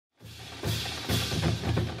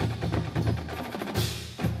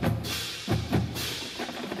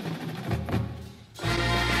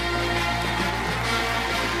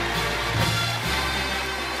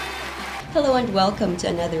Hello and welcome to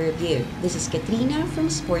another review. This is Katrina from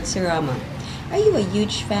Sportsorama. Are you a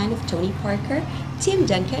huge fan of Tony Parker, Tim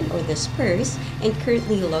Duncan, or the Spurs, and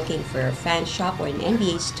currently looking for a fan shop or an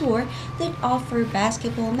NBA store that offer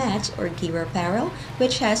basketball mats or gear apparel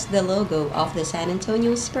which has the logo of the San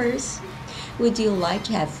Antonio Spurs? Would you like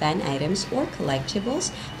to have fan items or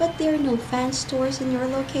collectibles, but there are no fan stores in your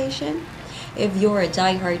location? If you're a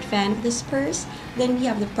die-hard fan of the Spurs, then we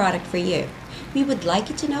have the product for you. We would like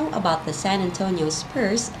you to know about the San Antonio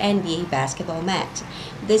Spurs NBA basketball mat.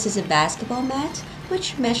 This is a basketball mat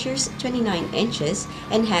which measures 29 inches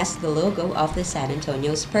and has the logo of the San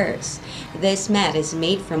Antonio Spurs. This mat is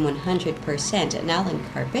made from 100% nylon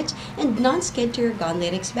carpet and non-skid Duragon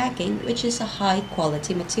latex backing, which is a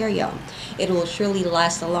high-quality material. It will surely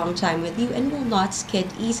last a long time with you and will not skid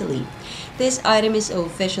easily. This item is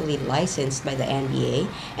officially licensed by the NBA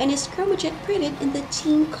and is chromojet printed in the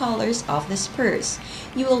team colors of the Spurs.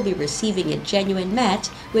 You will be receiving a genuine mat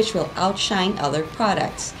which will outshine other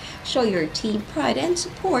products. Show your team pride and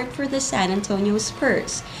support for the San Antonio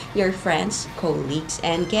Spurs. Your friends, colleagues,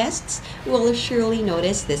 and guests will surely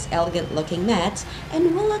notice this elegant-looking mat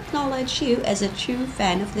and will acknowledge you as a true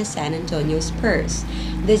fan of the San Antonio Spurs.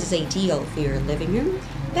 This is ideal for your living room,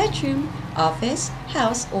 bedroom, office,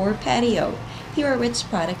 house, or patio. Here are its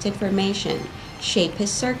product information. Shape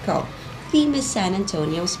is circle. Theme is San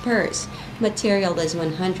Antonio Spurs. Material is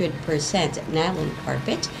 100% nylon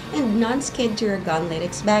carpet and non-skid Duragon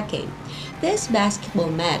latex backing. This basketball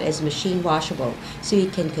mat is machine washable, so you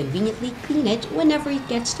can conveniently clean it whenever it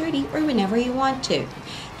gets dirty or whenever you want to.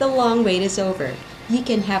 The long wait is over. You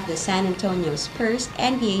can have the San Antonio Spurs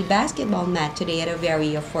NBA basketball mat today at a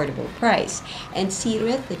very affordable price, and see to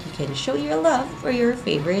it that you can show your love for your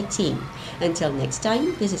favorite team. Until next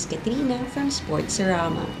time, this is Katrina from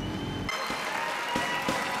Sportsorama.